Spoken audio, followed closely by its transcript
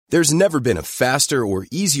There's never been a faster or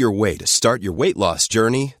easier way to start your weight loss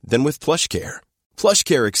journey than with PlushCare.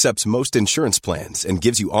 PlushCare accepts most insurance plans and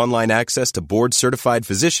gives you online access to board-certified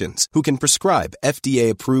physicians who can prescribe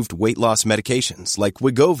FDA-approved weight loss medications like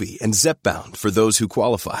Wegovy and Zepbound for those who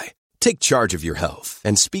qualify. Take charge of your health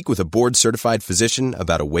and speak with a board-certified physician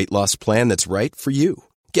about a weight loss plan that's right for you.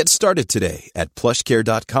 Get started today at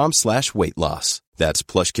plushcare.com/weight loss. That's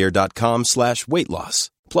plushcare.com/weight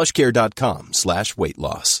loss. plushcare.com/weight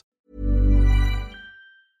loss.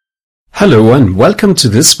 Hello and welcome to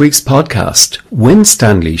this week's podcast,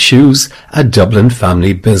 Winstanley Shoes, a Dublin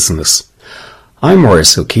family business. I'm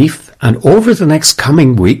Maurice O'Keefe, and over the next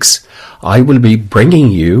coming weeks, I will be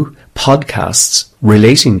bringing you podcasts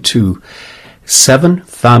relating to 7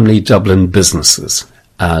 family Dublin businesses,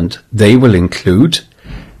 and they will include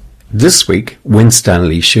this week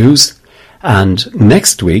Winstanley Shoes, and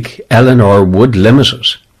next week Eleanor Wood Limited,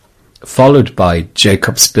 followed by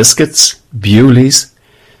Jacob's Biscuits, Bewley's,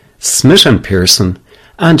 Smith & Pearson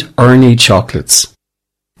and Ernie Chocolates.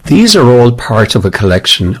 These are all part of a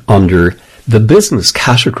collection under the business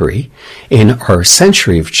category in our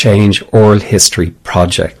Century of Change Oral History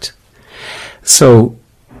project. So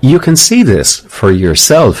you can see this for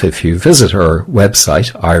yourself if you visit our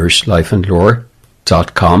website,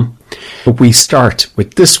 irishlifeandlore.com. We start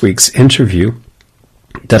with this week's interview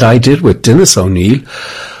that I did with Dennis O'Neill,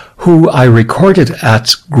 who I recorded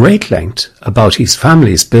at great length about his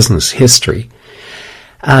family's business history.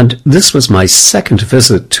 And this was my second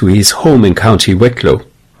visit to his home in County Wicklow,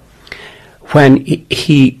 when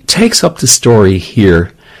he takes up the story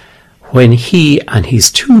here when he and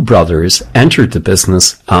his 2 brothers entered the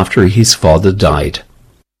business after his father died.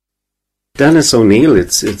 Dennis O'Neill,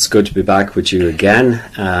 it's good to be back with you again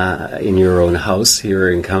in your own house here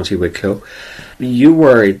in County Wicklow. You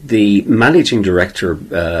were the managing director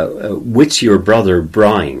with your brother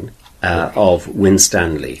Brian of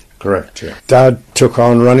Winstanley. Correct, yeah. Dad took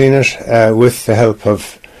on running it with the help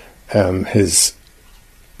of his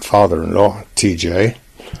father-in-law, TJ,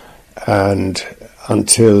 and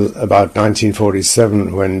until about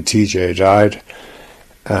 1947 when TJ died,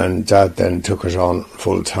 and Dad then took it on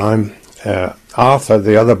full-time. Arthur,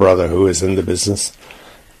 the other brother who was in the business,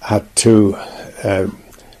 had to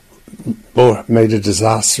made a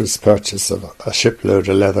disastrous purchase of a shipload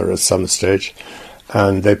of leather at some stage,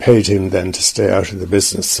 and they paid him then to stay out of the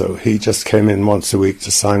business, so he just came in once a week to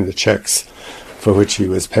sign the cheques, for which he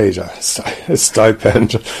was paid a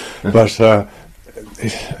stipend. But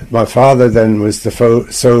my father then was the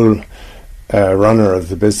sole runner of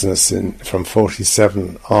the business from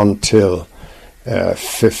 47 on till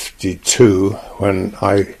 52 when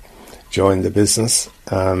I joined the business.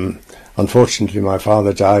 Unfortunately, my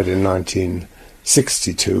father died in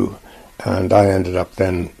 1962, and I ended up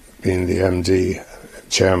then being the MD,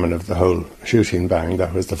 chairman of the whole shooting bang.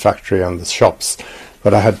 That was the factory and the shops.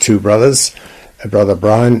 But I had 2 brothers, a brother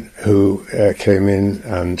Brian, who came in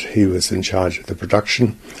and he was in charge of the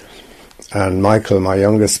production, and Michael, my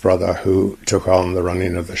youngest brother, who took on the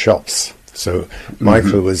running of the shops. So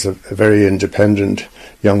Michael was a very independent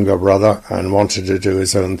younger brother and wanted to do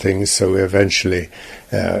his own things, so we eventually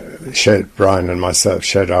Brian and myself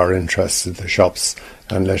shed our interest in the shops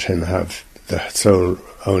and let him have the sole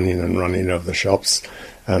owning and running of the shops,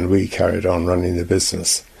 and we carried on running the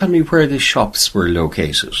business. Tell me where the shops were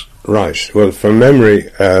located. Right, well, from memory,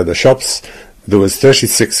 the shops, there was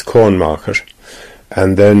 36 Cornmarket,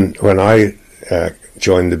 and then when I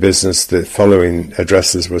joined the business, the following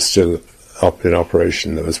addresses were still up in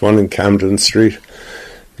operation. There was one in Camden Street,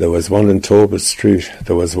 there was one in Talbot Street,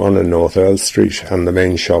 there was one in North Earl Street, and the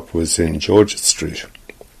main shop was in George Street.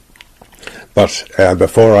 But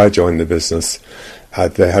before I joined the business,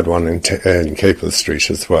 they had one in Capel Street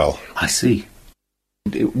as well. I see.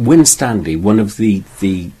 Winstanley, one of the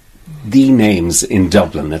names in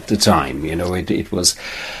Dublin at the time. You know, it was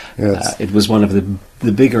Yes. It was one of the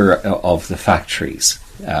bigger of the factories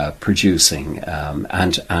producing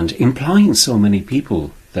and employing so many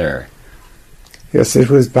people there. Yes, it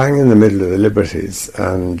was bang in the middle of the Liberties,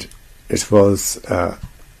 and it was a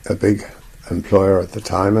big employer at the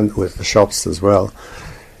time, and with the shops as well.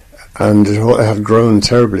 And it had grown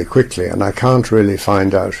terribly quickly, and I can't really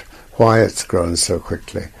find out why it's grown so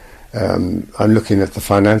quickly. I'm looking at the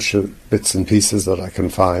financial bits and pieces that I can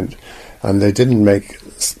find, and they didn't make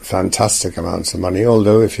fantastic amounts of money,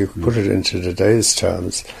 although if you put it into today's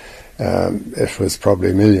terms, it was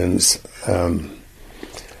probably millions.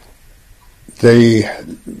 The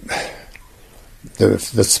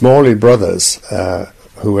Smalley brothers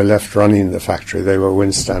who were left running the factory, they were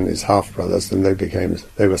Winstanley's half-brothers, and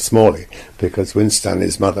they were Smalley because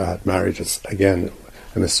Winstanley's mother had married again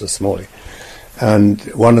Mr. Smalley. And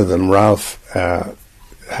one of them, Ralph,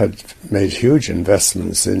 had made huge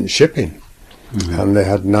investments in shipping. And they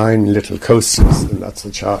had 9 little coasters, and that's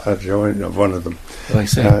a drawing of one of them.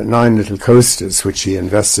 9 little coasters which he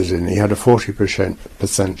invested in. He had a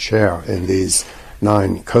 40% share in these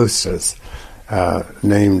 9 coasters,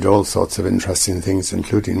 named all sorts of interesting things,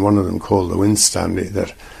 including one of them called the Winstanley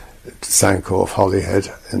that sank off Holyhead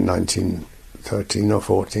in 1913 or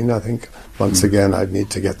 14, I think. Once again, I'd need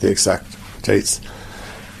to get the exact dates.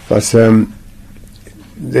 But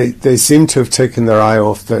they seem to have taken their eye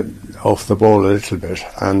off the ball a little bit,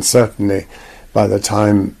 and certainly by the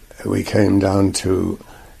time we came down to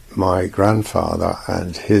my grandfather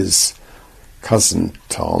and his cousin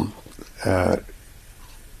Tom,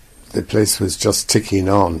 the place was just ticking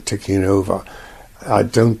over. I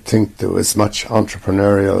don't think there was much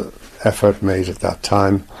entrepreneurial effort made at that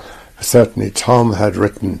time. Certainly Tom had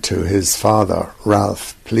written to his father,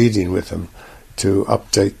 Ralph, pleading with him to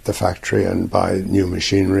update the factory and buy new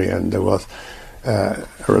machinery, and there was a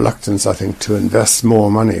reluctance, I think, to invest more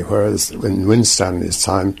money, whereas in Winstanley's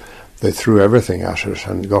time they threw everything at it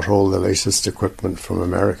and got all the latest equipment from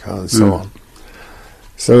America and so on.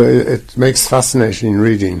 So it makes fascinating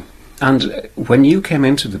reading. And when you came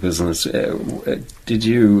into the business,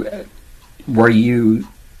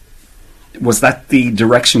 was that the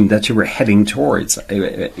direction that you were heading towards?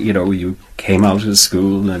 You came out of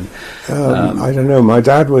school and... I don't know. My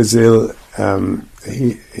dad was ill.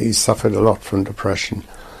 He suffered a lot from depression,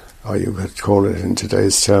 or you could call it in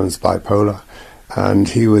today's terms bipolar. And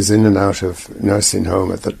he was in and out of nursing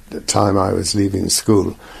home at the time I was leaving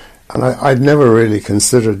school. And I'd never really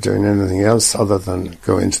considered doing anything else other than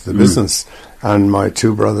go into the business. And my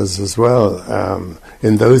 2 brothers as well.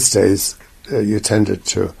 In those days, you tended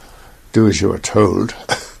to do as you were told.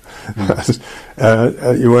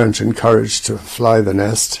 You weren't encouraged to fly the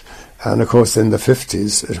nest. And of course, in the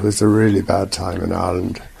 50s, it was a really bad time in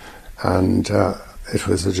Ireland. And it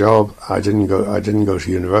was a job. I didn't go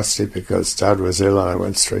to university because Dad was ill, and I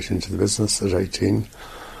went straight into the business at 18.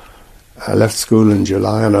 I left school in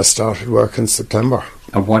July and I started work in September.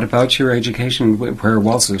 And what about your education? Where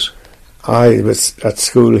was it? I was at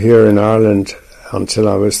school here in Ireland until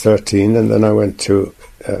I was 13, and then I went to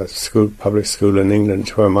public school in England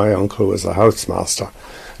where my uncle was a housemaster.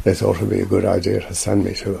 They thought it would be a good idea to send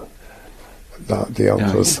me to the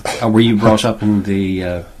uncles. And were you brought up in the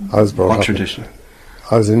I was brought what up tradition?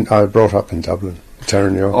 I was brought up in Dublin.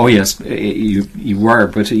 Terranure. Oh yes, you were,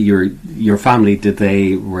 but your family,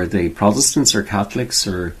 were they Protestants or Catholics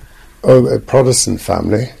or? Oh, a Protestant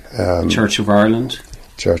family. Church of Ireland.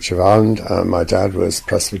 Church of Ireland. My dad was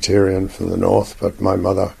Presbyterian from the north, but my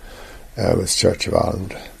mother was Church of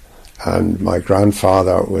Ireland, and my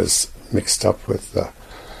grandfather was mixed up with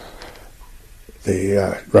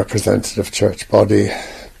the representative church body,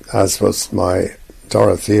 as was my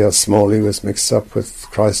Dorothea Smalley was mixed up with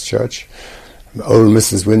Christ Church. Old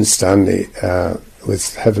Mrs. Winstanley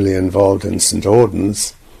was heavily involved in St.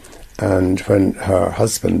 Auden's, and when her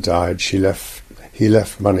husband died, he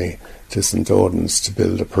left money to St. Auden's to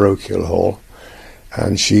build a parochial hall,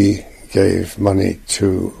 and she gave money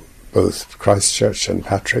to both Christ Church and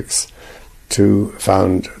Patrick's to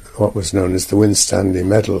found what was known as the Winstanley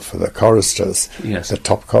Medal for the choristers. Yes. The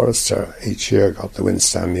top chorister each year got the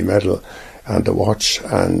Winstanley Medal and a watch,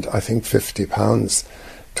 and I think £50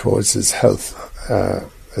 towards his health,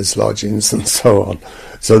 his lodgings and so on.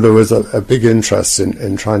 So there was a big interest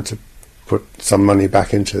in trying to put some money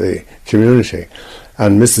back into the community.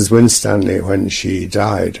 And Mrs. Winstanley, when she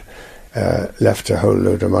died, left a whole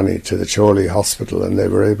load of money to the Chorley Hospital, and they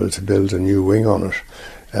were able to build a new wing on it,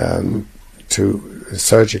 to a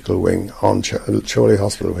surgical wing on Chorley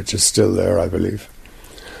Hospital, which is still there, I believe.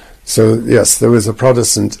 So yes, there was a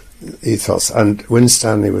Protestant ethos, and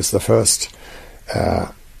Winstanley was the first.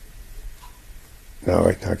 Now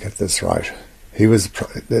I get this right. He was.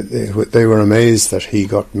 They were amazed that he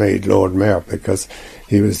got made Lord Mayor because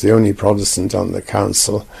he was the only Protestant on the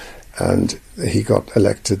council, and he got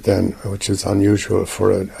elected then, which is unusual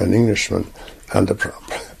for an Englishman, and a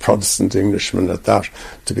Protestant Englishman at that,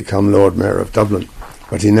 to become Lord Mayor of Dublin.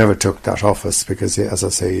 But he never took that office because, as I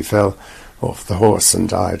say, he fell off the horse and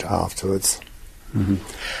died afterwards. Mm-hmm.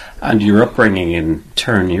 And your upbringing in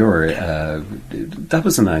Terranure, that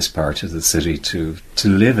was a nice part of the city to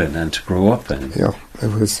live in and to grow up in. Yeah,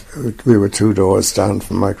 it was. We were 2 doors down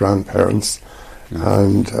from my grandparents,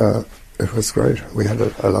 and it was great. We had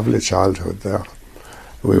a lovely childhood there.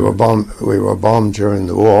 We were bombed during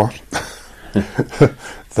the war.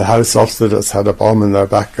 The house opposite us had a bomb in their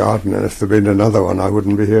back garden, and if there'd been another one, I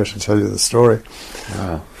wouldn't be here to tell you the story.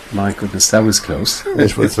 Wow. My goodness, that was close.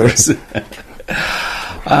 It was very...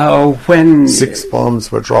 When 6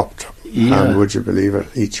 bombs were dropped, yeah. and would you believe it,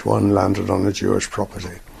 each one landed on a Jewish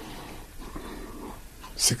property.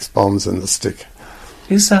 6 bombs in the stick.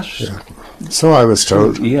 Is that... Yeah. So I was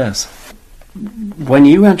told. Yes. When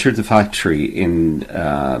you entered the factory in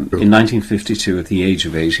 1952 at the age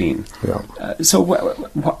of 18, yeah. So what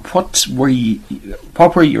were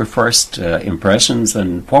your first impressions,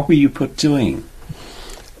 and what were you put doing?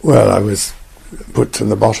 Well, I was put to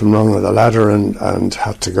the bottom rung of the ladder and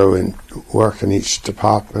had to go and work in each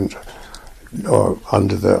department or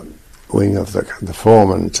under the wing of the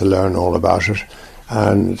foreman to learn all about it.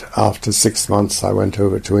 And after 6 months, I went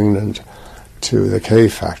over to England to the Kay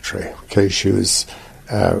factory. Kay Shoes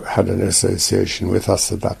had an association with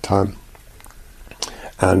us at that time.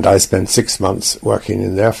 And I spent 6 months working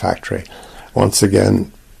in their factory, once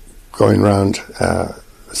again going round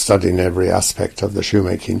studying every aspect of the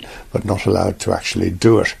shoemaking, but not allowed to actually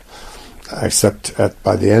do it. Except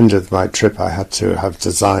by the end of my trip, I had to have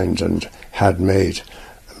designed and had made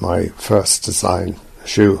my first design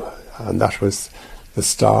shoe, and that was the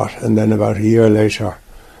start. And then about a year later,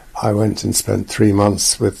 I went and spent 3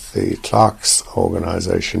 months with the Clark's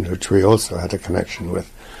organisation, which we also had a connection with,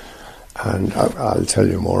 and I'll tell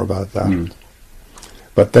you more about that.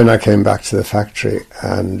 But then I came back to the factory,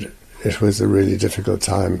 and it was a really difficult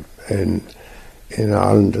time in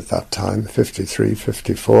Ireland at that time, 53,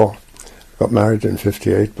 54. Got married in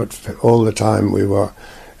 58, but all the time we were,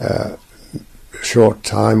 short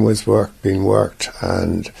time was being worked,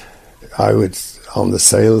 and I was on the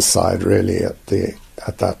sales side really at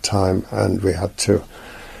that time, and we had to,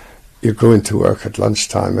 you'd go into work at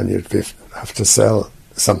lunchtime and you'd have to sell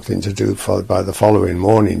something to do by the following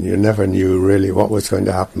morning. You never knew really what was going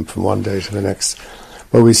to happen from one day to the next.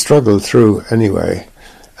 But we struggled through anyway,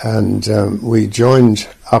 and we joined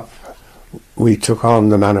up. We took on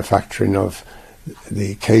the manufacturing of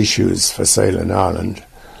the Kay shoes for sale in Ireland,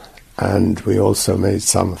 and we also made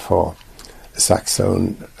some for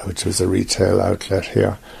Saxone, which was a retail outlet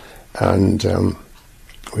here, and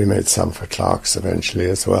we made some for Clark's eventually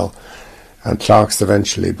as well. And Clark's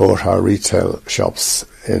eventually bought our retail shops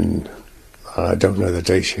in, I don't know the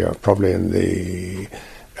date here, probably in the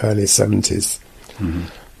early 70s. Mm-hmm.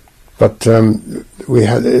 But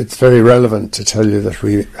it's very relevant to tell you that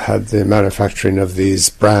we had the manufacturing of these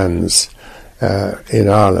brands in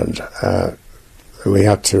Ireland. We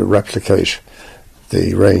had to replicate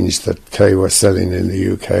the range that Kay were selling in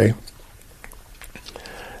the UK,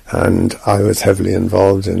 and I was heavily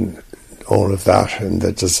involved in all of that, and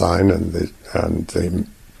the design and the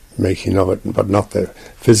making of it, but not the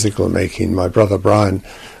physical making. My brother Brian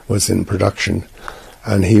was in production,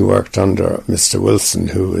 and he worked under Mr. Wilson,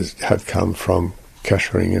 who had come from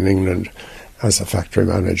Kettering in England as a factory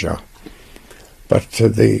manager. But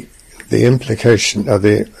the implication,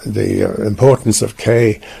 the importance of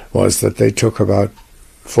Kay was that they took about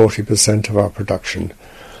 40% of our production,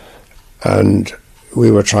 and we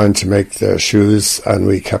were trying to make their shoes, and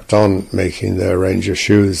we kept on making their range of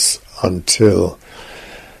shoes until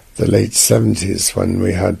the late 70s, when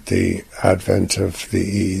we had the advent of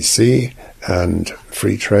the EEC and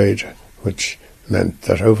free trade, which meant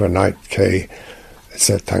that overnight Kay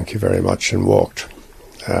said thank you very much and walked,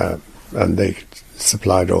 and they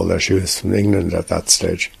supplied all their shoes from England at that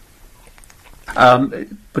stage.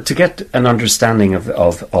 But to get an understanding of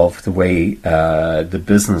the way the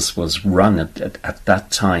business was run at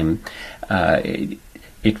that time,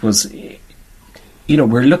 it was,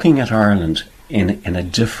 we're looking at Ireland in a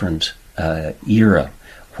different era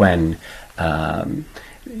when a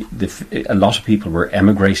lot of people were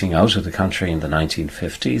emigrating out of the country in the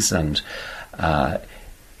 1950s, and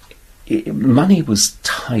money was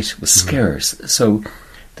tight, was scarce. So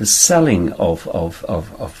the selling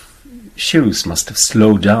of shoes must have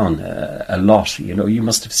slowed down a lot. You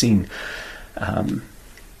must have seen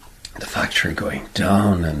the factory going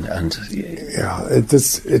down, and yeah,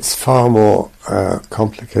 it's far more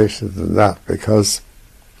complicated than that, because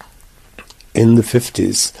in the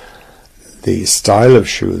 50s the style of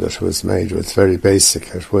shoe that was made was very basic.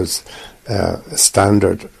 It was a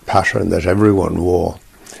standard pattern that everyone wore.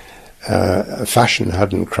 Fashion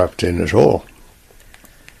hadn't crept in at all.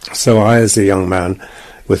 So I, as a young man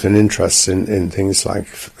with an interest in things like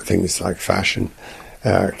fashion,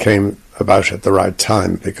 came about at the right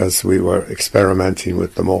time, because we were experimenting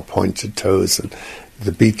with the more pointed toes, and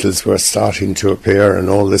the Beatles were starting to appear and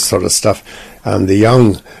all this sort of stuff, and the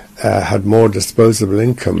young had more disposable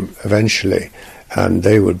income eventually, and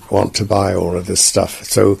they would want to buy all of this stuff.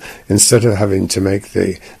 So instead of having to make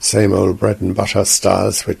the same old bread and butter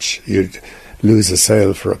styles which you'd lose a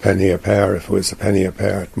sale for a penny a pair. If it was a penny a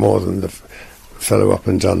pair, more than the fellow up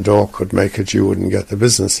in Dundalk could make it, you wouldn't get the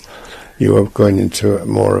business. You were going into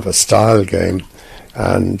more of a style game,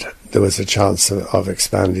 and there was a chance of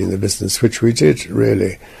expanding the business, which we did,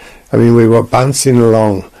 really. I mean, we were bouncing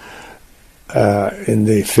along in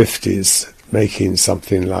the 50s, making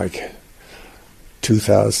something like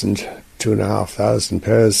 2,500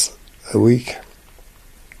 pairs a week,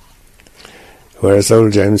 whereas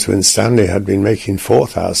old James Winstanley had been making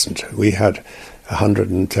 4,000. We had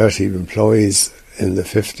 130 employees in the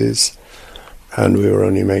 50s, and we were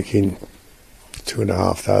only making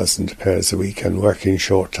 2,500 pairs a week and working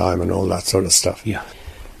short time and all that sort of stuff. Yeah.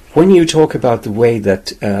 When you talk about the way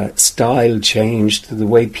that style changed, the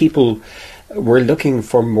way people were looking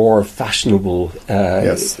for more fashionable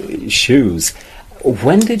shoes,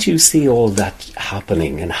 when did you see all that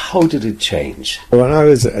happening and how did it change? When I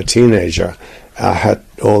was a teenager, I had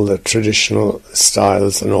all the traditional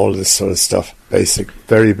styles and all this sort of stuff,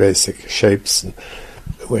 very basic shapes, and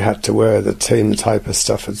we had to wear the same type of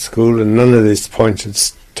stuff at school, and none of these pointed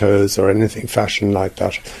toes or anything fashion like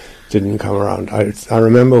that didn't come around. I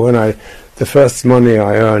remember when the first money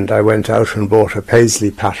I earned, I went out and bought a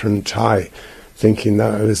paisley patterned tie, thinking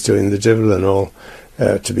that I was doing the divil and all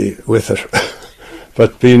to be with it.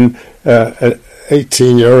 But being an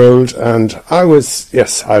 18-year-old, and I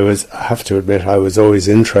have to admit, I was always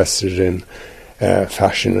interested in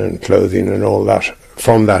fashion and clothing and all that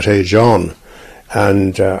from that age on,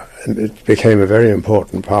 and it became a very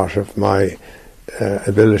important part of my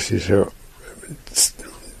ability to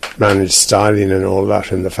manage styling and all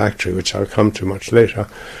that in the factory, which I'll come to much later.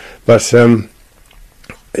 But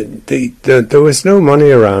there was no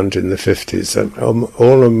money around in the 50s, and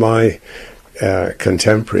all of my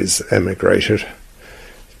contemporaries emigrated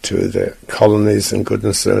to the colonies and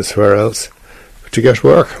goodness knows where else to get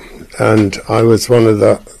work, and I was one of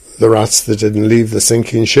the rats that didn't leave the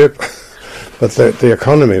sinking ship. But the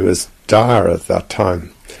economy was dire at that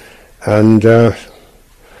time, and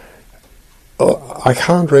I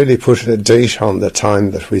can't really put a date on the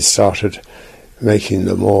time that we started making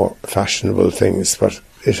the more fashionable things, but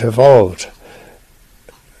it evolved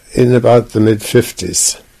in about the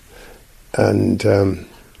mid-50s, and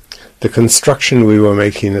the construction we were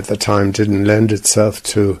making at the time didn't lend itself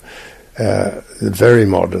to the very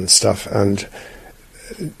modern stuff. And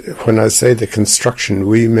when I say the construction,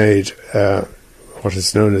 we made what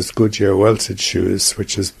is known as Goodyear welted shoes,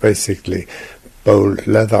 which is basically bowed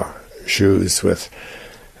leather shoes with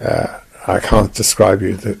I can't describe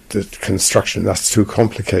you the construction, that's too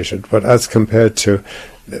complicated, but as compared to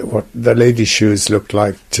what the ladies' shoes look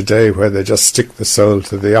like today, where they just stick the sole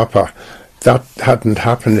to the upper, that hadn't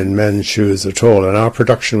happened in men's shoes at all, and our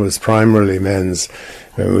production was primarily men's.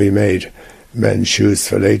 We made men's shoes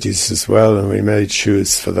for ladies as well, and we made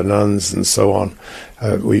shoes for the nuns and so on.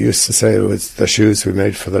 We used to say it was the shoes we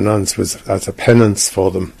made for the nuns was as a penance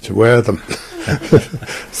for them to wear them.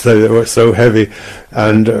 So they were so heavy,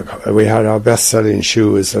 and we had our best-selling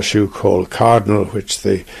shoe is a shoe called Cardinal, which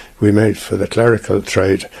we made for the clerical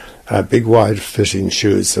trade, big wide-fitting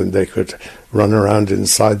shoes, and they could run around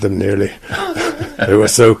inside them nearly. They were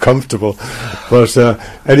so comfortable. But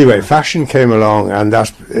anyway, fashion came along, and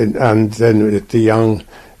then with the young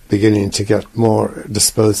beginning to get more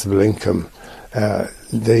disposable income,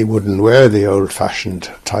 they wouldn't wear the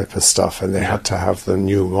old-fashioned type of stuff, and they had to have the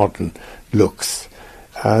new modern looks.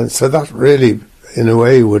 And so that really, in a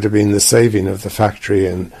way, would have been the saving of the factory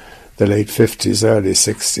in the late 50s, early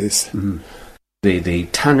 60s. Mm-hmm. The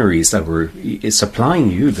tanneries that were supplying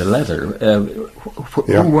you the leather,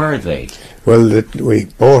 who were they? Well, we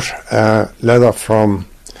bought leather from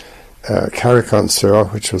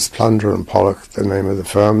Carrick-on-Suir, which was Plunder and Pollock, the name of the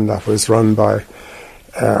firm. That was run by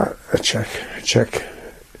a Czech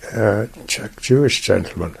Jewish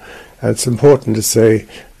gentleman. And it's important to say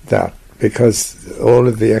that because all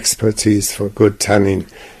of the expertise for good tanning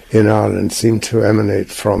in Ireland seemed to emanate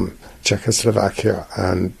from Czechoslovakia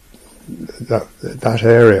and that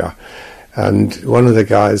area. And one of the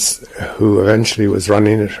guys who eventually was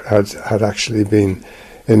running it had actually been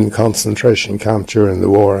in concentration camp during the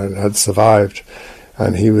war and had survived,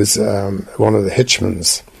 and he was one of the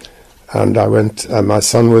hitchmans. And I went, my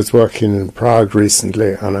son was working in Prague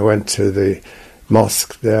recently, and I went to the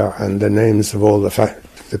mosque there, and the names of all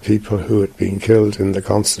the people who had been killed in the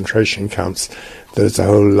concentration camps, there's a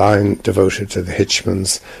whole line devoted to the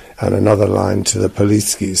hitchmans and another line to the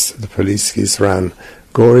Poliskis. The Poliskis ran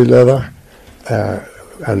Gory Leather,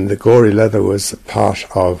 and the Gory Leather was a part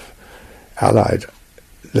of Allied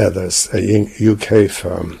Leathers, a UK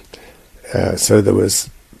firm. So there was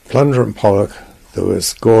Plunder and Pollock, there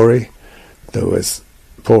was Gory, There was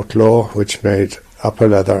Portlaw, which made upper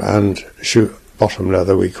leather and bottom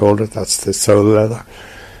leather, we called it. That's the sole leather.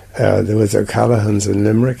 There was O'Callaghan's in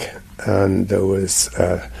Limerick, and there was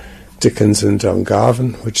Dickens in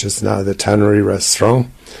Dungarvan, which is now the Tannery Restaurant.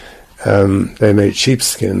 They made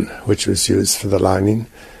sheepskin, which was used for the lining.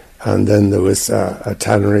 And then there was a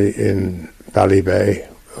tannery in Ballybay,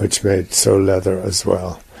 which made sole leather as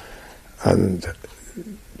well. And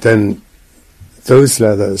then those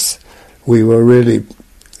leathers, we were really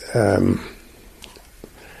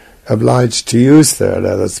obliged to use their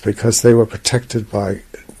leathers because they were protected by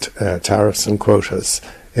tariffs and quotas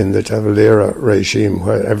in the De Valera regime,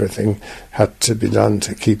 where everything had to be done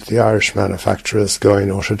to keep the Irish manufacturers going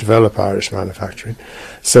or to develop Irish manufacturing.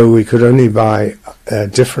 So we could only buy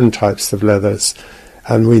different types of leathers,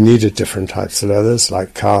 and we needed different types of leathers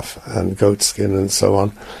like calf and goat skin and so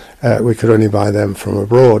on. We could only buy them from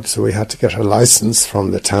abroad, so we had to get a license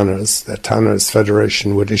from the tanners. The Tanners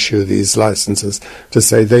Federation would issue these licenses to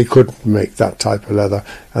say they couldn't make that type of leather,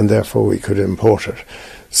 and therefore we could import it.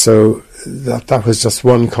 So that was just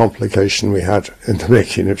one complication we had in the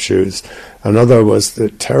making of shoes. Another was the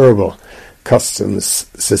terrible customs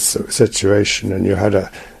situation, and you had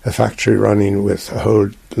a factory running with a whole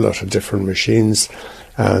lot of different machines,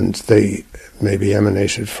 and they maybe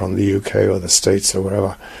emanated from the UK or the States or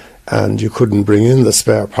wherever, and you couldn't bring in the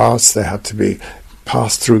spare parts. They had to be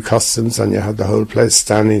passed through customs, and you had the whole place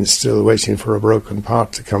standing still waiting for a broken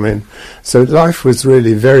part to come in. So life was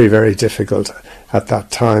really very, very difficult at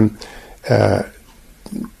that time,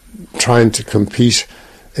 trying to compete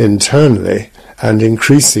internally and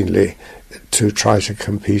increasingly to try to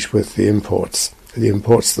compete with the imports. The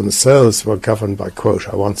imports themselves were governed by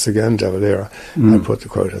quota. Once again, De Valera put the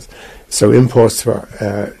quotas. So imports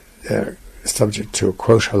were subject to a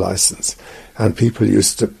quota license, and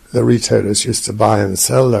the retailers used to buy and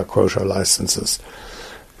sell their quota licenses.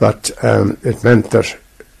 But it meant that,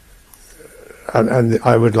 and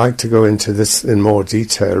I would like to go into this in more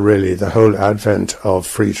detail, really, the whole advent of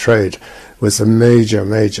free trade was a major,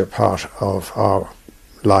 major part of our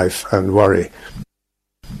life and worry.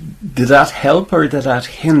 Did that help or did that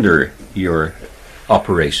hinder your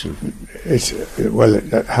operation? Well,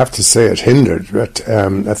 I have to say it hindered, but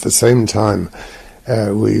at the same time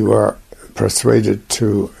we were persuaded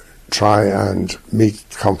to try and meet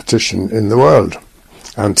competition in the world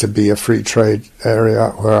and to be a free trade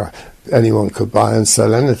area where anyone could buy and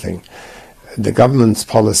sell anything. The government's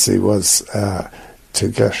policy was to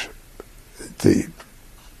get the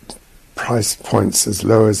price points as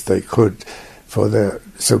low as they could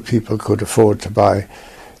so people could afford to buy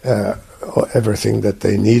everything that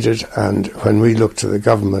they needed. And when we looked to the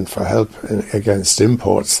government for help against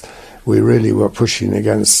imports, we really were pushing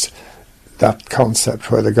against that concept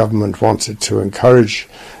where the government wanted to encourage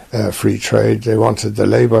free trade. They wanted the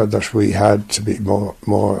labour that we had to be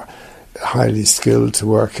more highly skilled to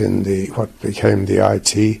work in what became the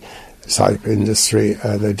IT type industry.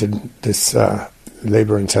 This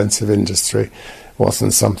labour-intensive industry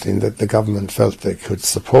wasn't something that the government felt they could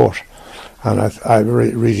support. And I'm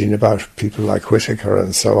reading about people like Whittaker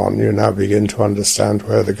and so on. You now begin to understand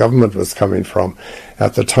where the government was coming from.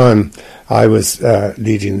 At the time, I was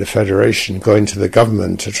leading the Federation, going to the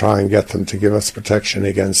government to try and get them to give us protection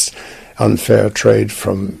against unfair trade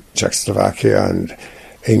from Czechoslovakia and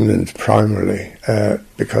England primarily,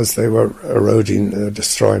 because they were eroding,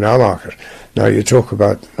 destroying our market. Now, you talk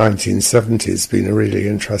about 1970s being a really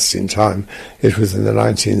interesting time. It was in the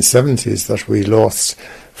 1970s that we lost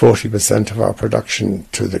 40% of our production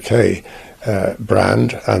to the K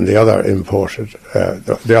brand and the other imported,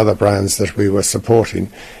 the other brands that we were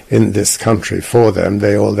supporting in this country for them.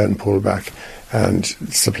 They all then pulled back and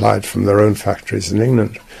supplied from their own factories in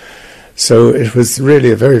England. So it was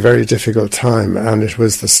really a very, very difficult time, and it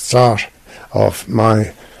was the start of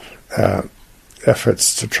my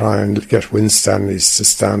efforts to try and get Winstanley's to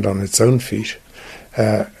stand on its own feet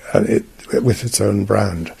with its own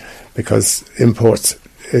brand, because imports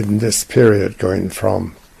in this period, going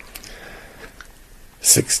from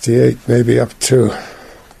 68 maybe up to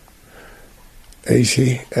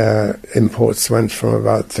 80, imports went from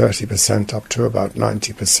about 30% up to about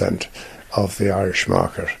 90% of the Irish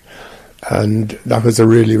market. And that was a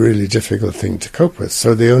really, really difficult thing to cope with.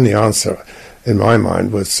 So the only answer, in my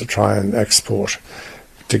mind, was to try and export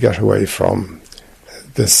to get away from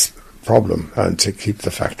this problem and to keep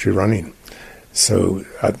the factory running. So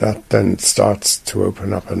that then starts to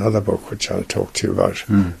open up another book, which I'll talk to you about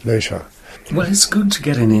later. Well, it's good to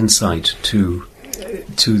get an insight to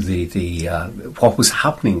the what was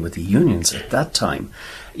happening with the unions at that time.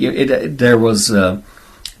 There was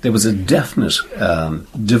there was a definite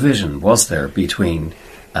division, was there, between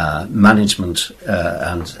management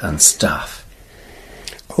and staff?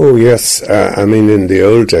 Oh yes, I mean in the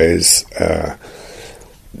old days,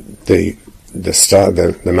 the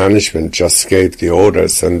management just gave the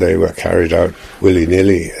orders and they were carried out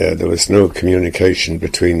willy-nilly. There was no communication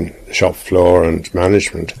between shop floor and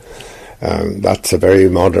management. That's a very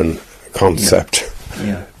modern concept.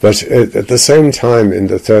 Yeah. But at the same time, in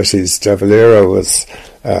the 30s, De Valera was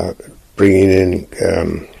bringing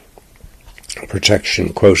in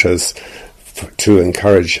protection quotas to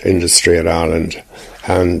encourage industry in Ireland,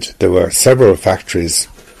 and there were several factories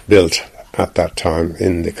built at that time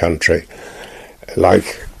in the country,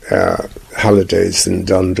 like Halliday's in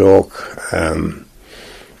Dundalk, and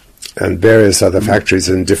various other factories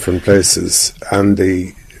in different places. And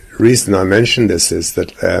the reason I mention this is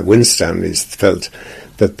that Winstanley's felt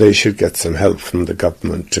that they should get some help from the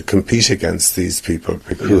government to compete against these people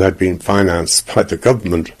who had been financed by the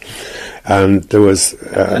government. And there was...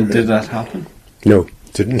 and did that happen? No,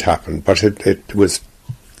 didn't happen. But it was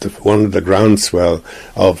one of the groundswell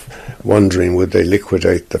of wondering would they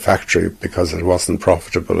liquidate the factory because it wasn't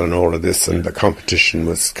profitable and all of this, and the competition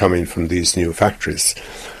was coming from these new factories.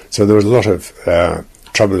 So there was a lot of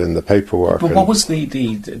trouble in the paperwork. But what was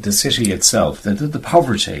the city itself, the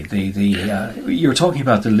poverty, you're talking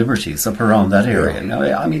about the Liberties up around that area. Yeah. Now,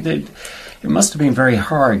 I mean, it must have been very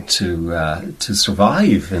hard to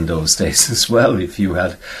survive in those days as well if you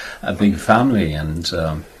had a big family and...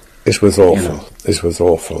 it was awful. You know. It was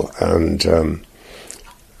awful. And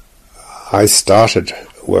I started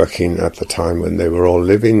working at the time when they were all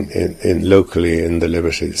living in locally in the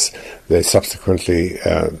Liberties. They subsequently,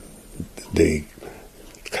 the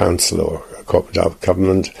council or corporate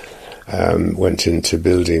government went into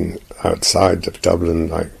building outside of Dublin,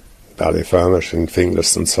 like Ballyfermot and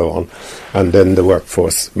Finglas and so on, and then the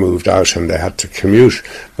workforce moved out and they had to commute.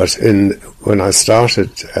 But when I started,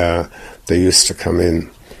 they used to come in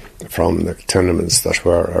from the tenements that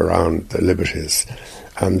were around the Liberties,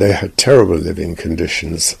 and they had terrible living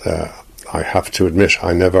conditions. I have to admit,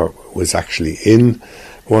 I never was actually in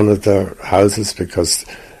one of their houses because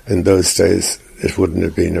in those days it wouldn't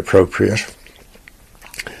have been appropriate.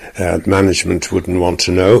 Management wouldn't want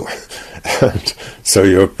to know. And so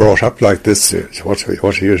you're brought up like this. What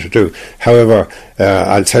are you to do? However,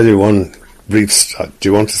 I'll tell you one brief... do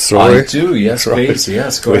you want a story? I do, yes, right. Please,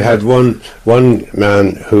 yes, go we ahead. had one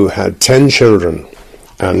man who had 10 children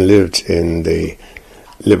and lived in the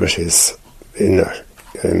Liberties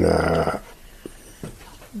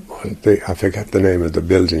I forget the name of the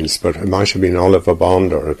buildings, but it might have been Oliver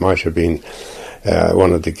Bond or it might have been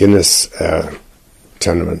one of the Guinness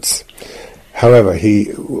tenements. However,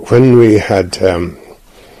 when we had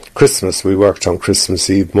Christmas, we worked on Christmas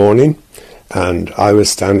Eve morning, and I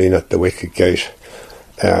was standing at the wicket gate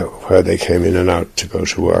where they came in and out to go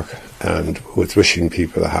to work, and was wishing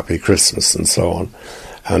people a happy Christmas and so on.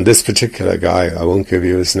 And this particular guy, I won't give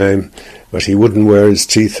you his name, but he wouldn't wear his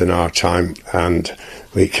teeth in our time, and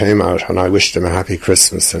we came out and I wished him a happy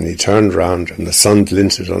Christmas, and he turned round and the sun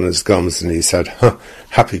glinted on his gums and he said,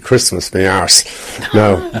 happy Christmas, me arse.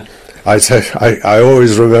 Now, I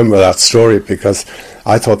always remember that story because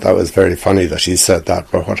I thought that was very funny that he said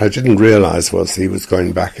that, but what I didn't realise was he was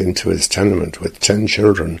going back into his tenement with 10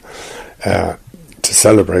 children to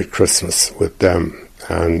celebrate Christmas with them,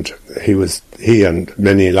 and he and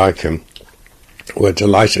many like him were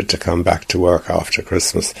delighted to come back to work after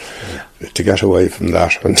Christmas, to get away from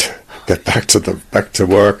that and get back to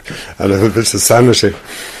work and a little bit of sanity.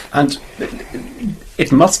 And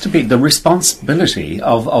it must have been the responsibility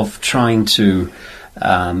of trying to...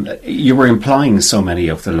 you were employing so many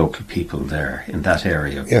of the local people there in that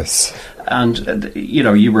area. Yes. And,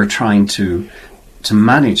 you were trying to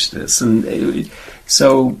manage this. And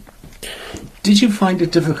so... did you find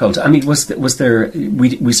it difficult? I mean, was there?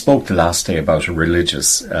 We spoke the last day about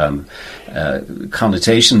religious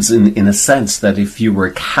connotations in a sense that if you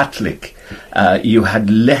were Catholic, you had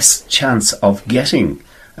less chance of getting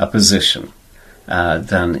a position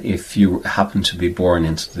than if you happened to be born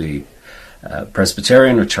into the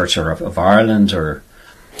Presbyterian or Church of Ireland or...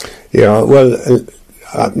 Yeah, well,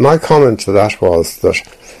 my comment to that was that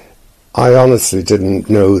I honestly didn't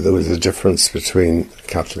know there was a difference between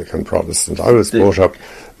Catholic and Protestant. I was brought up,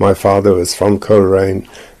 my father was from Coleraine.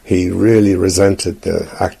 He really resented the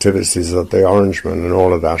activities of the Orangemen and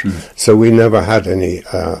all of that. So we never had any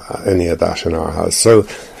of that in our house. So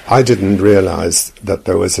I didn't realise that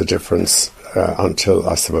there was a difference until,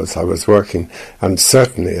 I suppose, I was working. And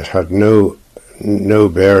certainly it had no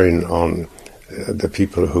bearing on the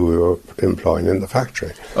people who we were employing in the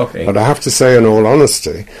factory. Okay. But I have to say, in all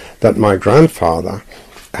honesty, that my grandfather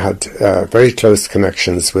had very close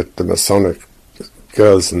connections with the Masonic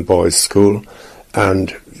girls and boys school,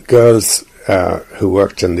 and girls who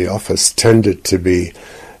worked in the office tended to be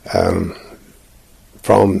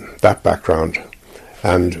from that background.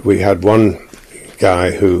 And we had one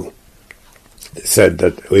guy who said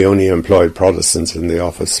that we only employed Protestants in the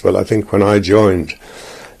office. Well, I think when I joined,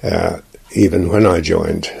 even when I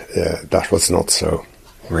joined, that was not so.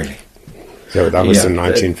 Really? So that was in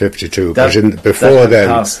 1952. But before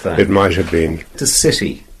then, it might have been. The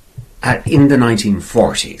city, in the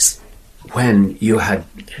 1940s, when you had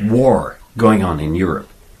war going on in Europe,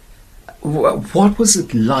 what was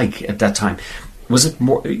it like at that time? Was it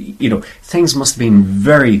more, things must have been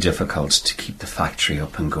very difficult to keep the factory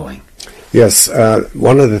up and going? Yes,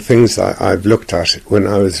 one of the things I've looked at when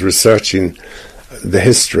I was researching the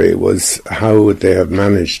history was how would they have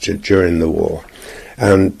managed it during the war.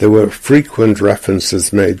 And there were frequent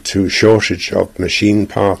references made to shortage of machine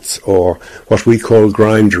parts, or what we call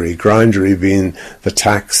grindery being the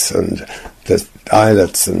tacks and the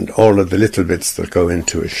eyelets and all of the little bits that go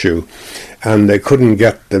into a shoe. And they couldn't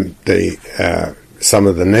get some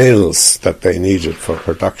of the nails that they needed for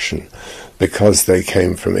production because they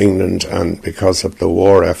came from England, and because of the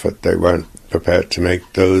war effort they weren't prepared to make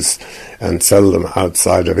those and sell them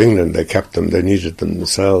outside of England. They kept them, they needed them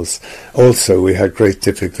themselves. Also, we had great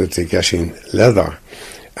difficulty getting leather,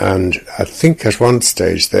 and I think at one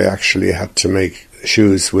stage they actually had to make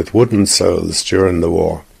shoes with wooden soles during the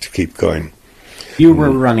war to keep going. You were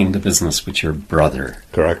running the business with your brother.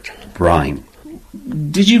 Correct. Brian.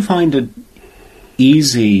 Did you find it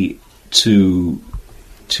easy to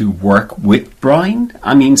work with Brian?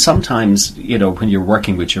 I mean, sometimes, when you're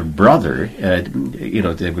working with your brother,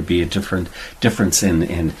 there would be a difference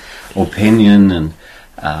in opinion, and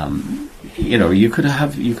you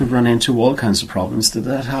could run into all kinds of problems. Did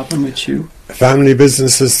that happen with you? Family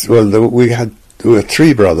businesses. Well, there were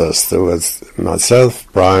three brothers. There was myself,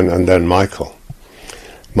 Brian, and then Michael.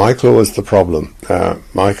 Michael was the problem.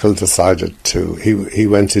 Michael decided he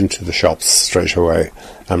went into the shops straight away,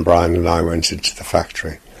 and Brian and I went into the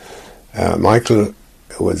factory. Michael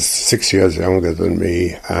was 6 years younger than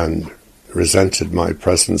me and resented my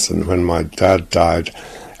presence, and when my dad died,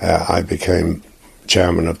 I became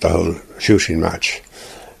chairman of the whole shooting match.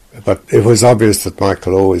 But it was obvious that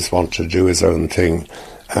Michael always wanted to do his own thing,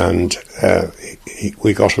 and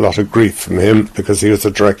we got a lot of grief from him because he was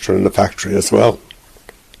a director in the factory as well.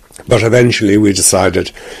 But eventually we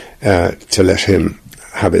decided to let him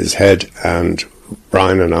have his head, and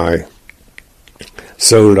Brian and I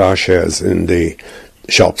sold our shares in the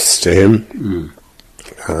shops to him,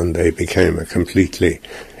 and they became a completely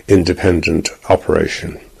independent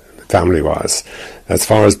operation, family-wise. As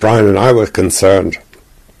far as Brian and I were concerned,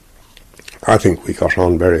 I think we got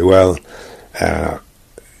on very well.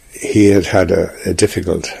 He had a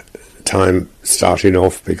difficult time starting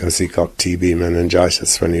off because he got TB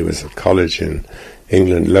meningitis when he was at college in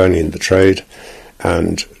England learning the trade,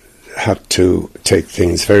 and had to take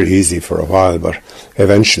things very easy for a while, but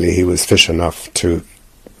eventually he was fit enough to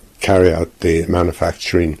carry out the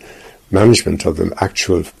manufacturing management of the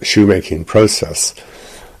actual shoemaking process.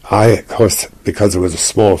 I, of course, because it was a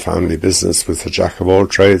small family business, was a jack of all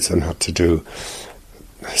trades and had to do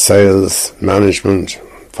sales, management,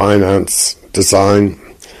 finance, design,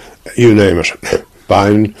 you name it,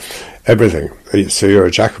 buying, everything. So you're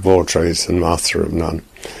a jack of all trades and master of none.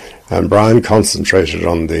 And Brian concentrated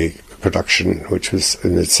on the production, which was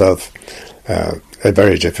in itself a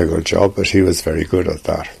very difficult job, but he was very good at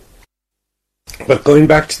that. But going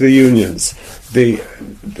back to the unions, we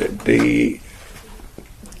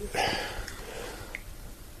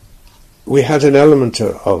had an element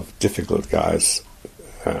of difficult guys,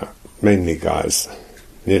 mainly guys,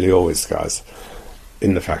 nearly always guys,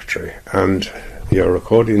 in the factory. And you're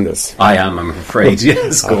recording this. I am, I'm afraid.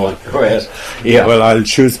 Yes, go on. Go ahead. Yeah. Well, I'll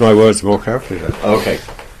choose my words more carefully then. Okay.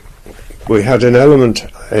 We had an element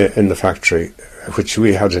in the factory which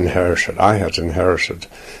we had inherited. I had inherited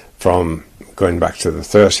from going back to the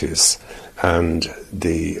 30s. And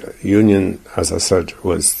the union, as I said,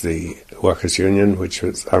 was the workers' union,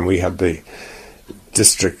 and we had the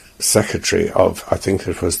district secretary of, I think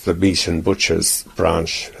it was the meat and butchers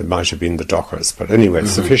branch. It might have been the dockers, but anyway,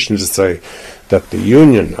 it's sufficient to say that the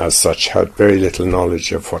union as such had very little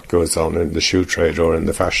knowledge of what goes on in the shoe trade or in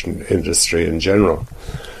the fashion industry in general.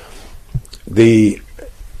 The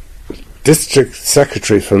district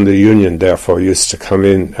secretary from the union, therefore, used to come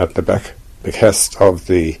in at the behest of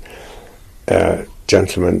the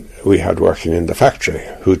gentleman we had working in the factory,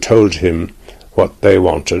 who told him what they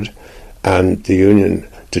wanted, and the union,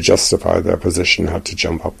 to justify their position, had to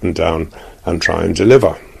jump up and down and try and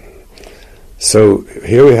deliver. So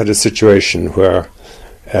here we had a situation where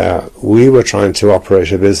we were trying to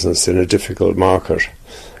operate a business in a difficult market,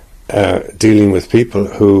 dealing with people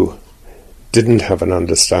who didn't have an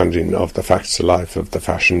understanding of the facts of life of the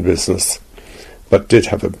fashion business, but did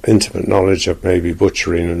have an intimate knowledge of maybe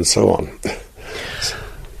butchering and so on.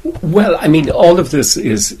 Well, I mean, all of this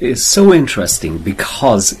is so interesting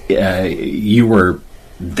because you were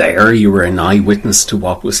there, you were an eyewitness to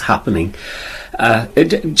what was happening.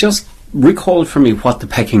 Just recall for me what the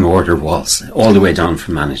pecking order was, all the way down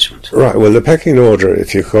from management. Right, well, the pecking order,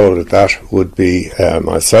 if you call it that, would be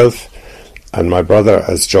myself and my brother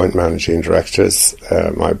as joint managing directors.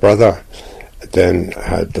 My brother then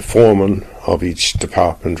had the foreman of each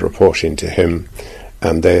department reporting to him,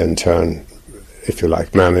 and they in turn, if you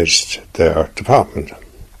like, managed their department.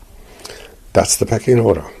 That's the pecking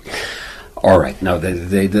order. All right. Now,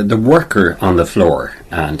 the worker on the floor,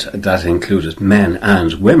 and that included men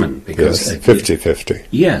and women. Because, yes, 50-50.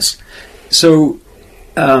 Yes. So,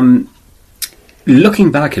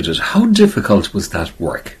 looking back at it, how difficult was that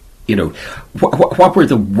work? You know, what were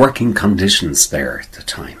the working conditions there at the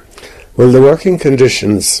time? Well, the working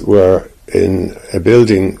conditions were in a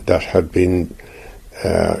building that had been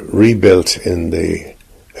rebuilt in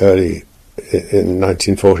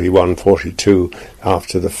 1941-42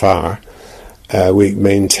 after the fire. We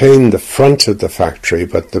maintained the front of the factory,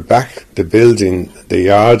 but the back, the building, the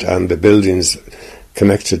yard and the buildings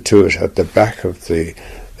connected to it at the back of the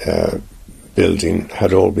building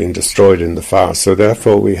had all been destroyed in the fire. So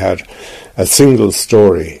therefore we had a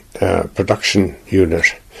single-story production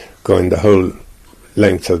unit going the whole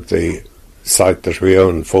length of the site that we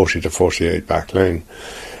owned, 40 to 48 Back Lane.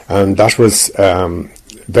 And that was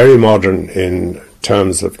very modern in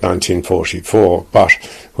terms of 1944, but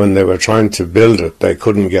when they were trying to build it, they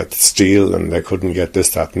couldn't get steel and they couldn't get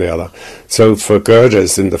this, that and the other. So for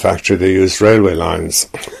girders in the factory, they used railway lines.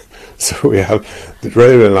 So we have the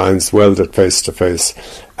railway lines welded face to face,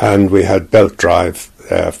 and we had belt drive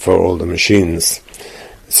for all the machines.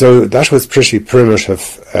 So that was pretty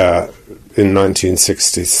primitive in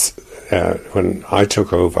 1960s when I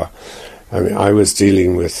took over. I mean, I was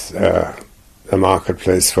dealing with a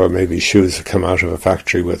marketplace where maybe shoes had come out of a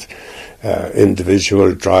factory with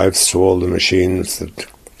individual drives to all the machines, the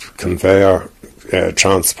conveyor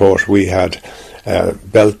transport. We had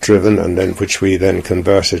belt driven, and then which we then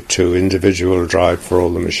converted to individual drive for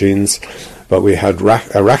all the machines. But we had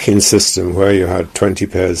a racking system where you had 20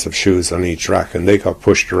 pairs of shoes on each rack, and they got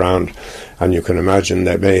pushed around, and you can imagine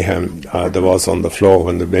the mayhem there was on the floor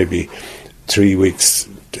when there maybe 3 weeks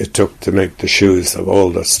it took to make the shoes of all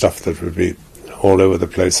the stuff that would be all over the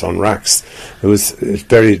place on racks. It was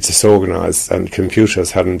very disorganized, and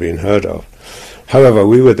computers hadn't been heard of. However,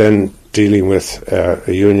 we were then dealing with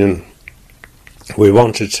a union. We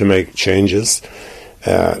wanted to make changes.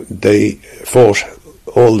 They fought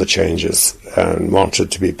all the changes and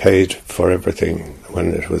wanted to be paid for everything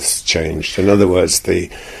when it was changed. In other words, the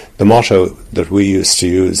motto that we used to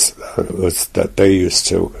use was that they used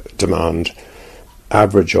to demand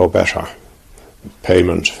average or better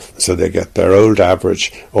payment, so they get their old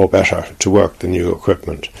average or better to work the new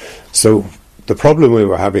equipment. So the problem we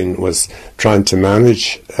were having was trying to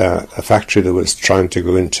manage a factory that was trying to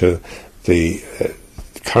go into the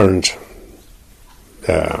current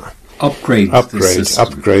upgrade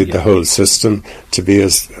the whole system to be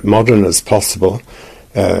as modern as possible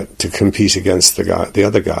to compete against the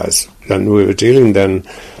other guys. And we were dealing then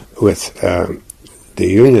with the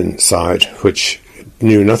union side, which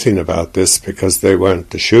knew nothing about this because they weren't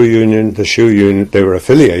the shoe union. They were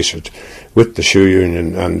affiliated with the shoe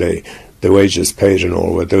union, and the wages paid and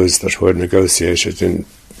all were those that were negotiated in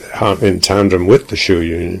tandem with the shoe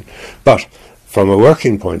union. But from a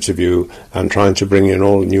working point of view, and trying to bring in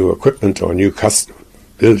all new equipment or new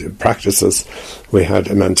practices, we had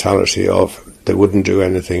a mentality of they wouldn't do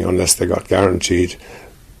anything unless they got guaranteed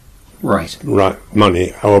right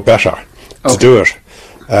money or better to do it.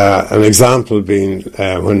 An example being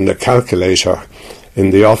when the calculator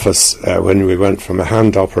in the office, when we went from a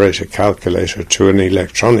hand-operated calculator to an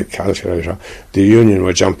electronic calculator, the union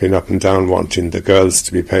were jumping up and down wanting the girls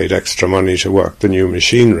to be paid extra money to work the new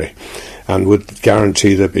machinery, and would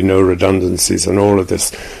guarantee there'd be no redundancies and all of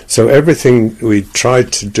this. So everything we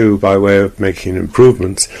tried to do by way of making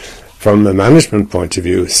improvements from a management point of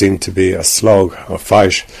view seemed to be a slog or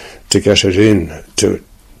fight to get it in,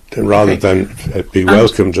 rather than be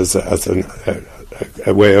welcomed as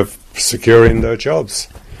a way of securing their jobs.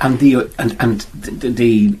 And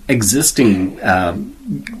the existing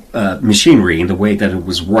machinery in the way that it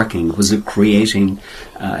was working, was it creating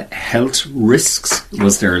health risks?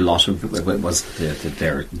 Was there a lot of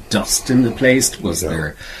there dust in the place? Was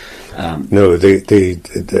there? No,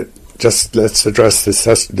 just let's address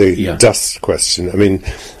the dust question. I mean,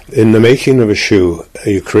 in the making of a shoe,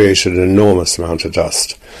 you created an enormous amount of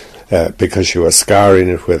dust. Because you were scouring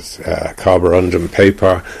it with carborundum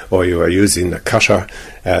paper, or you were using a cutter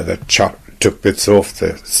that took bits off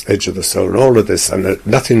the edge of the sole, and all of this, and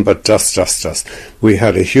nothing but dust. We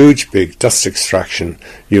had a huge, big dust extraction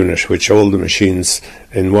unit, which all the machines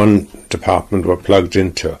in one department were plugged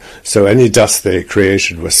into. So any dust they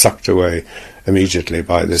created was sucked away immediately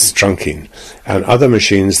by this trunking. And other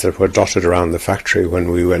machines that were dotted around the factory,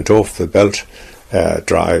 when we went off the belt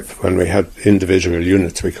drive, when we had individual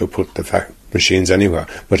units, we could put the machines anywhere.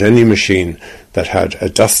 But any machine that had a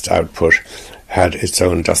dust output had its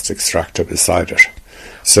own dust extractor beside it.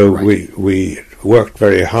 So we worked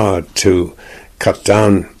very hard to cut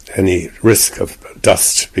down any risk of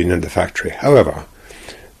dust being in the factory. However,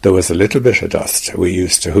 there was a little bit of dust. We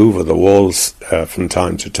used to hoover the walls from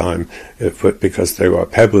time to time because they were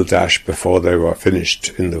pebble dash before they were finished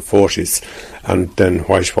in the 40s, and then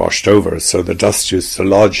whitewashed over. So the dust used to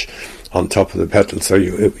lodge on top of the pedal, so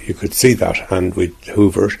you could see that, and we'd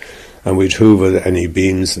hoover it, and we'd hoover any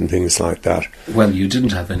beams and things like that. Well, you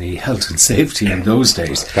didn't have any health and safety in those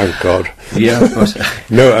days. Thank God. Yeah, but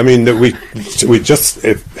no, I mean we just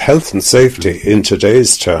health and safety in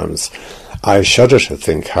today's terms. I shudder to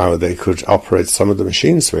think how they could operate some of the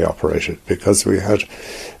machines we operated, because we had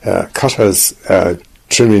cutters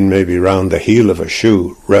trimming maybe round the heel of a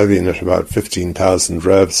shoe, revving at about 15,000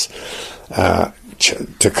 revs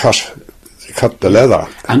to cut the leather.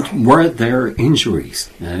 And were there injuries?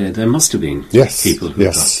 There must have been people who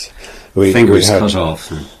got fingers cut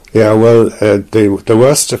off. Yeah, well, the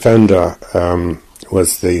worst offender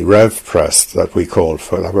was the rev press that we called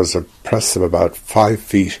for. That was a press of about 5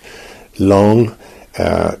 feet long,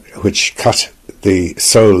 which cut the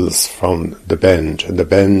soles from the bend, and the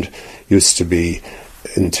bend used to be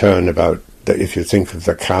in turn about, if you think of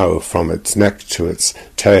the cow from its neck to its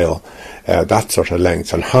tail, that sort of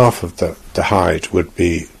length, and half of the hide would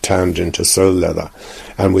be tanned into sole leather,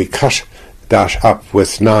 and we cut that up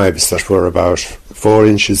with knives that were about 4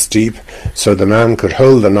 inches deep, so the man could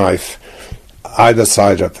hold the knife either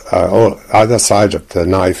side of the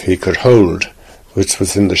knife he could hold, which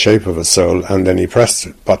was in the shape of a sole, and then he pressed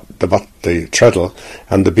it, the treadle,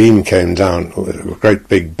 and the beam came down with a great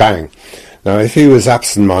big bang. Now, if he was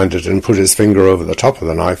absent-minded and put his finger over the top of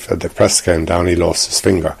the knife and the press came down, he lost his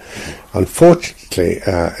finger. Unfortunately,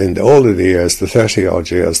 in all of the years, the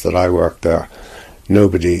 30-odd years that I worked there,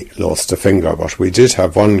 nobody lost a finger, but we did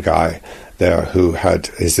have one guy there who had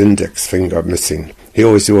his index finger missing. He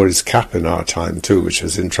always wore his cap in our time too, which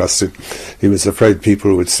was interesting. He was afraid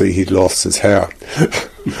people would see he'd lost his hair.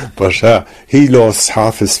 But he lost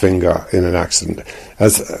half his finger in an accident.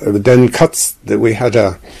 Then cuts, that we had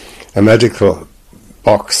a medical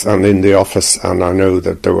box and in the office, and I know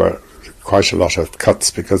that there were quite a lot of cuts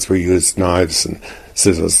because we used knives and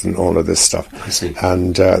scissors and all of this stuff. I see.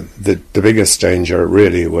 And the biggest danger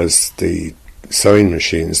really was the sewing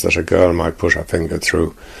machines that a girl might put her finger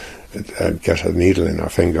through and get a needle in her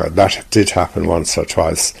finger. That did happen once or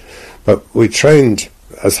twice, but we trained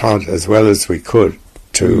as well as we could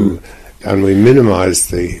to, and we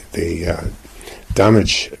minimised the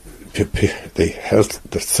damage,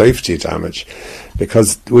 the safety damage,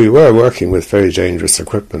 because we were working with very dangerous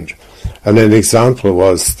equipment. And an example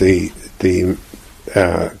was the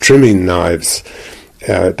trimming knives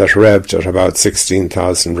that revved at about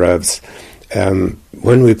 16,000 revs.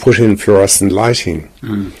 When we put in fluorescent lighting,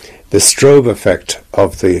 the strobe effect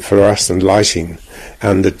of the fluorescent lighting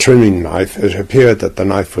and the trimming knife, it appeared that the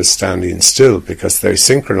knife was standing still because they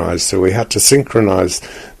synchronized. So we had to synchronize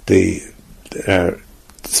the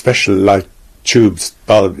special light tubes,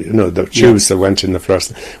 the tubes that went in the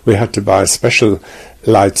fluorescent. We had to buy special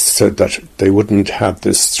lights so that they wouldn't have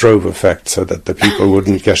this strobe effect, so that the people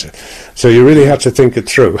wouldn't get it. So you really had to think it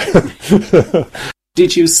through.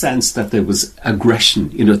 Did you sense that there was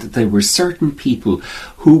aggression, that there were certain people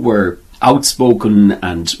who were outspoken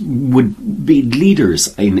and would be leaders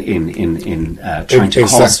in trying to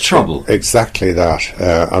cause trouble? Exactly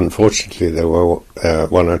that. Unfortunately, there were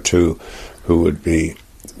one or two who would be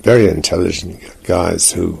very intelligent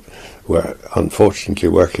guys who were unfortunately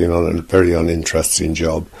working on a very uninteresting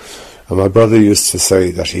job. And my brother used to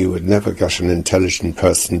say that he would never get an intelligent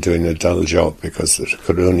person doing a dull job because it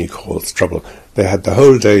could only cause trouble. They had the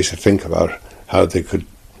whole day to think about how they could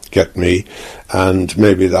get me, and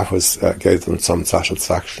maybe that was gave them some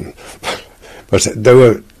satisfaction. But there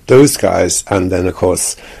were those guys, and then of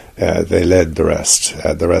course they led the rest.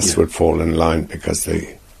 The rest would fall in line because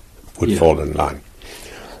they would fall in line.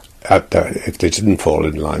 If they didn't fall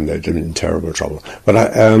in line, they'd be in terrible trouble. But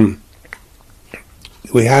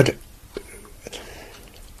we had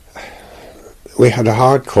a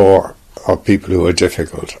hardcore of people who were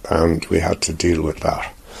difficult, and we had to deal with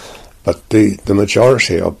that. But the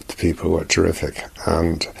majority of the people were terrific,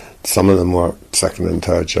 and some of them were second and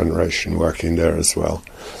third generation working there as well.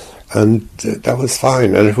 And that was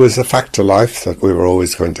fine, and it was a fact of life that we were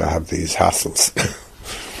always going to have these hassles.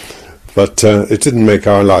 But it didn't make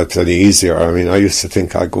our lives any easier. I mean, I used to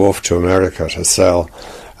think I'd go off to America to sell,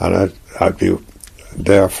 and I'd be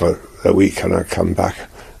there for a week, and I'd come back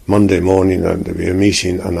Monday morning, and there'd be a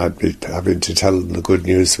meeting, and I'd be having to tell them the good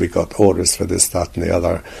news. We got orders for this, that, and the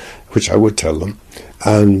other, which I would tell them,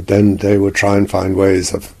 and then they would try and find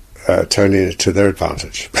ways of turning it to their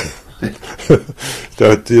advantage.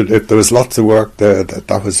 If there was lots of work there,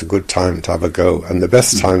 that was a good time to have a go. And the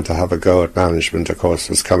best time to have a go at management, of course,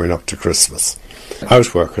 was coming up to Christmas.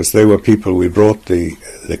 Outworkers, they were people we brought the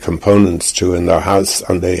components to in their house,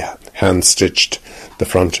 and they hand-stitched the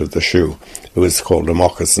front of the shoe. It was called a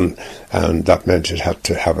moccasin, and that meant it had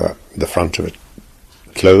to have the front of it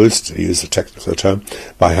closed, to use a technical term,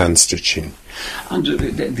 by hand-stitching. And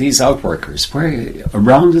these outworkers, where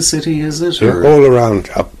around the city is it? Yeah, all around.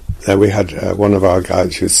 We had one of our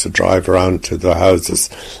guys used to drive around to the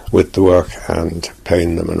houses with the work and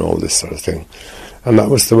paint them and all this sort of thing. And that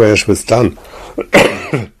was the way it was done.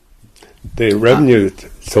 The revenue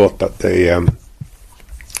thought that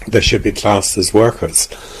they should be classed as workers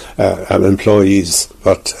and employees,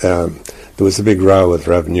 but there was a big row with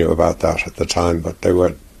revenue about that at the time, but they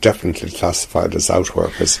were definitely classified as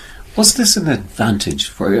outworkers. Was this an advantage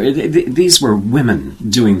for you? These were women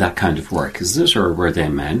doing that kind of work, is it, or were they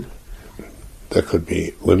men? There could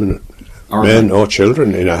be women, men or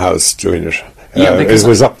children in a house doing it. It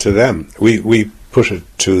was up to them. We put it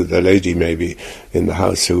to the lady maybe in the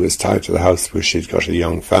house who was tied to the house because she'd got a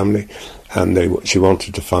young family, and she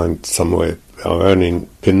wanted to find some way of earning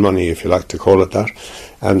pin money, if you like to call it that,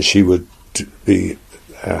 and she would be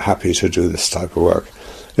happy to do this type of work.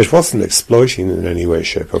 It wasn't exploiting in any way,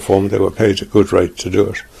 shape or form. They were paid a good rate to do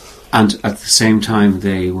it. And at the same time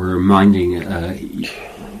they were minding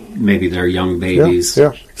maybe their young babies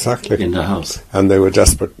exactly. in the house. And they were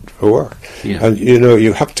desperate for work. Yeah. And,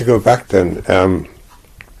 you have to go back then.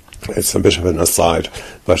 It's a bit of an aside,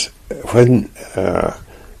 but when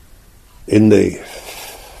in the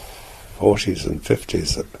 40s and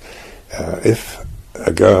 50s, if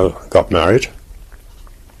a girl got married,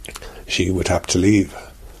 she would have to leave.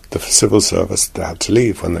 The civil service, they had to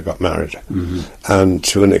leave when they got married. Mm-hmm. And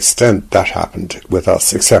to an extent that happened with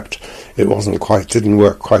us, except it didn't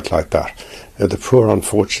work quite like that. The poor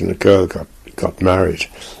unfortunate girl got married.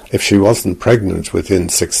 If she wasn't pregnant within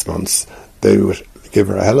 6 months, they would give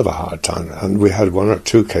her a hell of a hard time. And we had 1 or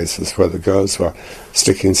 2 cases where the girls were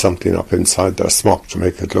sticking something up inside their smock to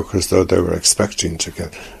make it look as though they were expecting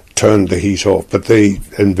to turn the heat off. But they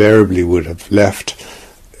invariably would have left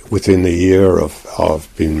within a year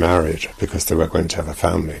of being married because they were going to have a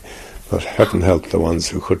family. But heaven help the ones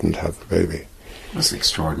who couldn't have a baby. That's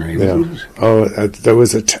extraordinary, wasn't it? Oh,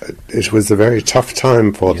 it was a very tough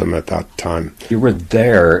time for them at that time. You were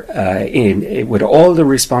there with all the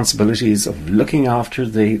responsibilities of looking after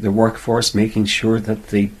the workforce, making sure that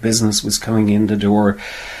the business was coming in the door.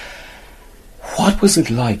 What was it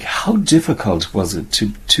like? How difficult was it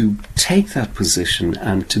to take that position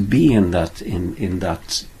and to be in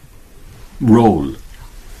that role?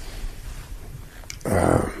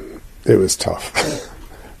 It was tough,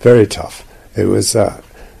 very tough. It was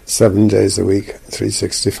 7 days a week,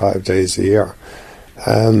 365 days a year,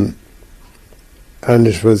 and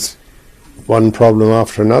it was one problem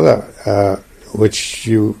after another, which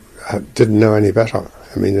you didn't know any better.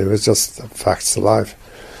 I mean, it was just the facts of life.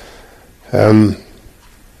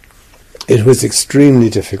 It was extremely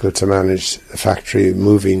difficult to manage the factory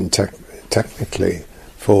moving technically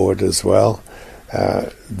forward as well.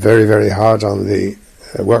 Very, very hard on the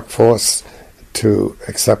workforce to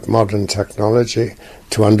accept modern technology,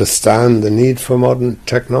 to understand the need for modern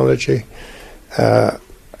technology,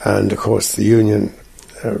 and of course the union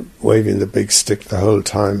waving the big stick the whole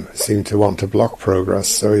time seemed to want to block progress,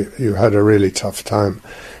 so you had a really tough time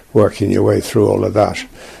working your way through all of that.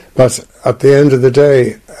 But at the end of the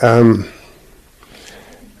day,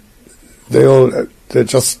 they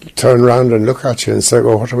just turn around and look at you and say,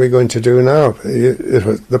 well, what are we going to do now?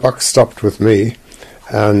 The buck stopped with me,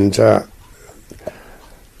 and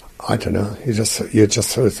I don't know. You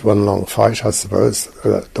just it's one long fight, I suppose.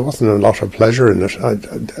 There wasn't a lot of pleasure in it. I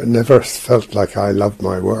never felt like I loved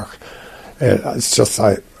my work. It's just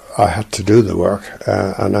I had to do the work,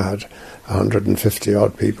 and I had 150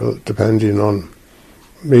 odd people depending on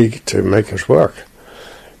me to make it work.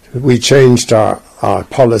 We changed our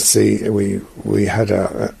policy. We had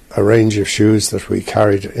a range of shoes that we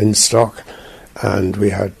carried in stock, and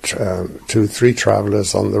we had 2-3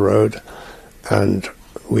 travellers on the road, and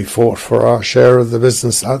we fought for our share of the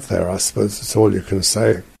business out there. I suppose that's all you can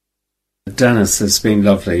say. Dennis, it's been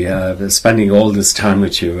lovely spending all this time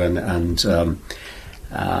with you and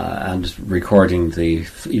recording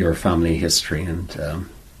your family history. And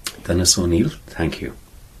Dennis O'Neill, thank you.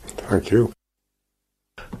 Thank you.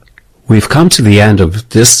 We've come to the end of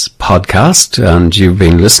this podcast, and you've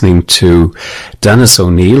been listening to Dennis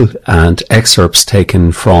O'Neill and excerpts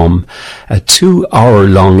taken from a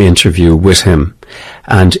 2-hour-long interview with him.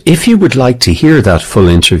 And if you would like to hear that full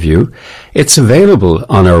interview, it's available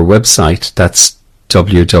on our website. That's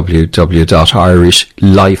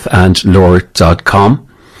www.irishlifeandlore.com.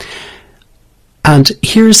 And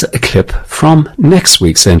here's a clip from next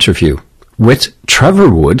week's interview with Trevor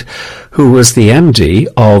Wood, who was the MD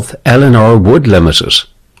of Eleanor Wood Limited.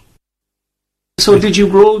 So did you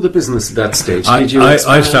grow the business at that stage? I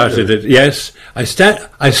started it, yes. I started,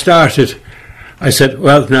 I said,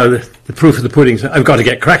 well, now the proof of the pudding, I've got to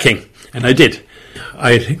get cracking. And I did.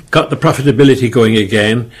 I got the profitability going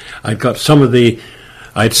again. I'd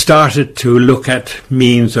started to look at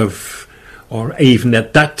means of, or even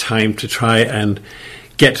at that time, to try and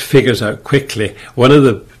get figures out quickly. One of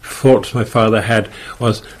the faults my father had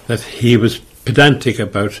was that he was pedantic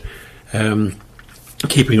about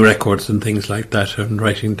keeping records and things like that and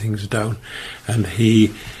writing things down. And I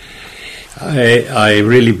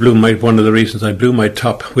really one of the reasons I blew my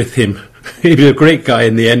top with him. He was a great guy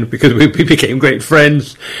in the end, because we became great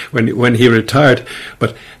friends when he retired.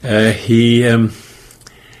 But we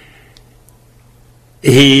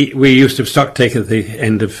used to have stock take at the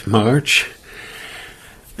end of March.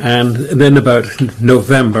 And then about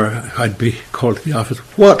November, I'd be called to the office.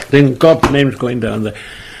 What in God's name is going down there?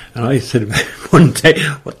 And I said one day,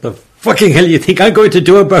 what the fucking hell you think I'm going to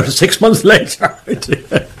do about it 6 months later?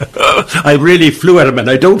 I really flew at him, and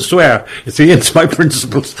I don't swear. It's against my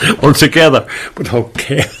principles altogether. But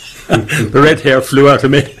okay, the red hair flew out of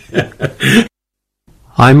me.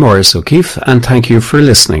 I'm Maurice O'Keefe, and thank you for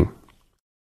listening.